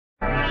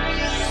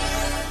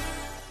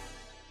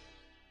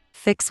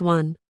Fix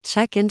 1.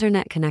 Check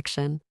internet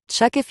connection.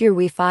 Check if your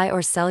Wi-Fi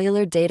or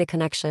cellular data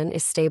connection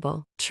is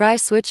stable. Try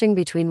switching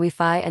between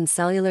Wi-Fi and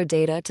cellular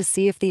data to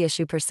see if the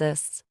issue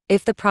persists.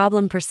 If the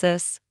problem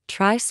persists,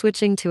 try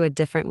switching to a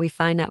different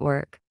Wi-Fi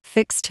network.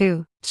 Fix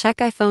 2. Check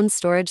iPhone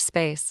storage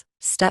space.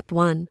 Step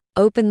 1.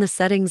 Open the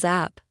Settings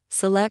app,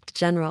 select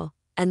General,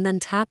 and then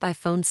tap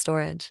iPhone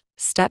storage.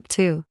 Step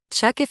 2.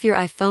 Check if your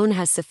iPhone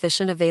has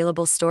sufficient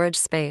available storage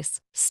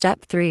space.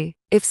 Step 3.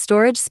 If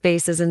storage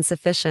space is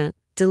insufficient,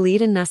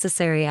 delete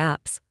unnecessary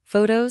apps,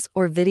 photos,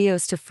 or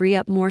videos to free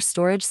up more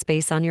storage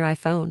space on your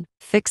iPhone.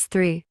 Fix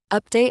 3.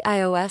 Update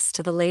iOS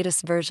to the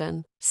latest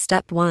version.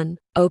 Step 1.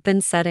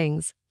 Open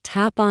Settings,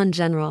 tap on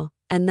General,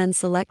 and then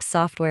select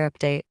Software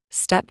Update.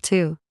 Step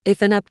 2.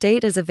 If an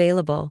update is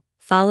available,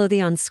 follow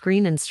the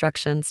on-screen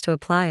instructions to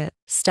apply it.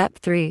 Step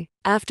 3.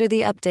 After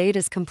the update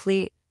is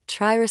complete,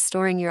 try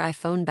restoring your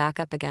iPhone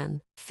backup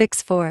again.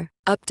 Fix 4.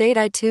 Update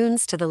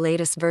iTunes to the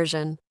latest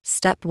version.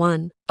 Step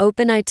 1.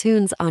 Open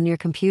iTunes on your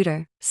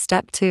computer.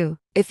 Step 2.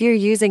 If you're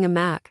using a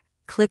Mac,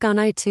 click on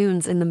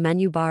iTunes in the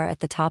menu bar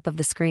at the top of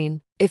the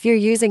screen. If you're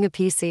using a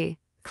PC,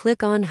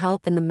 click on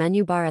Help in the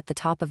menu bar at the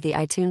top of the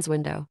iTunes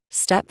window.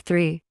 Step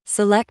 3.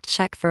 Select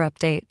Check for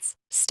updates.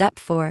 Step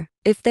 4.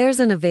 If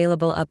there's an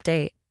available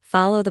update,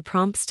 follow the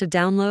prompts to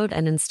download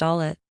and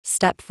install it.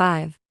 Step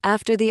 5.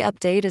 After the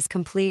update is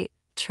complete,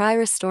 try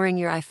restoring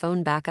your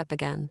iPhone backup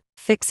again.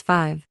 Fix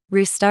 5.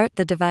 Restart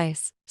the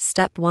device.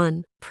 Step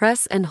 1.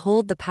 Press and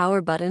hold the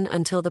power button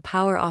until the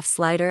power off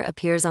slider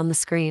appears on the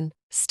screen.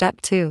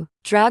 Step 2.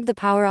 Drag the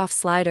power off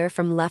slider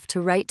from left to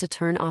right to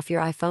turn off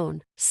your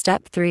iPhone.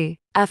 Step 3.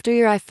 After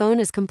your iPhone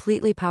is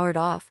completely powered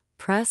off,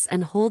 press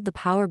and hold the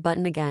power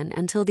button again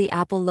until the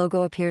Apple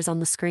logo appears on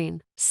the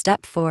screen.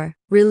 Step 4.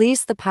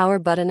 Release the power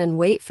button and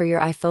wait for your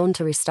iPhone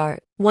to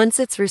restart. Once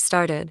it's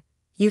restarted,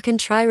 you can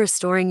try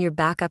restoring your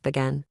backup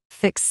again.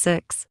 Fix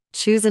 6.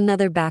 Choose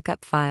another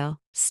backup file.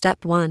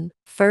 Step 1.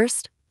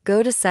 First,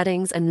 go to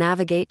Settings and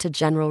navigate to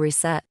General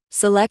Reset.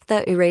 Select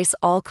the Erase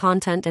All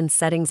Content and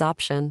Settings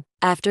option.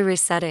 After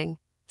resetting,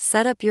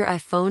 set up your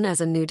iPhone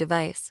as a new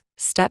device.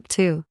 Step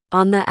 2.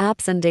 On the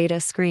Apps and Data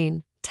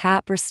screen,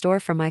 tap Restore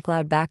from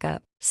iCloud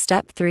Backup.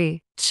 Step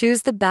 3.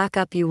 Choose the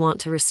backup you want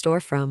to restore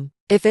from.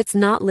 If it's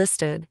not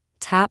listed,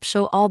 tap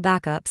Show All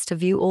Backups to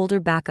view older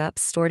backups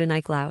stored in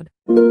iCloud.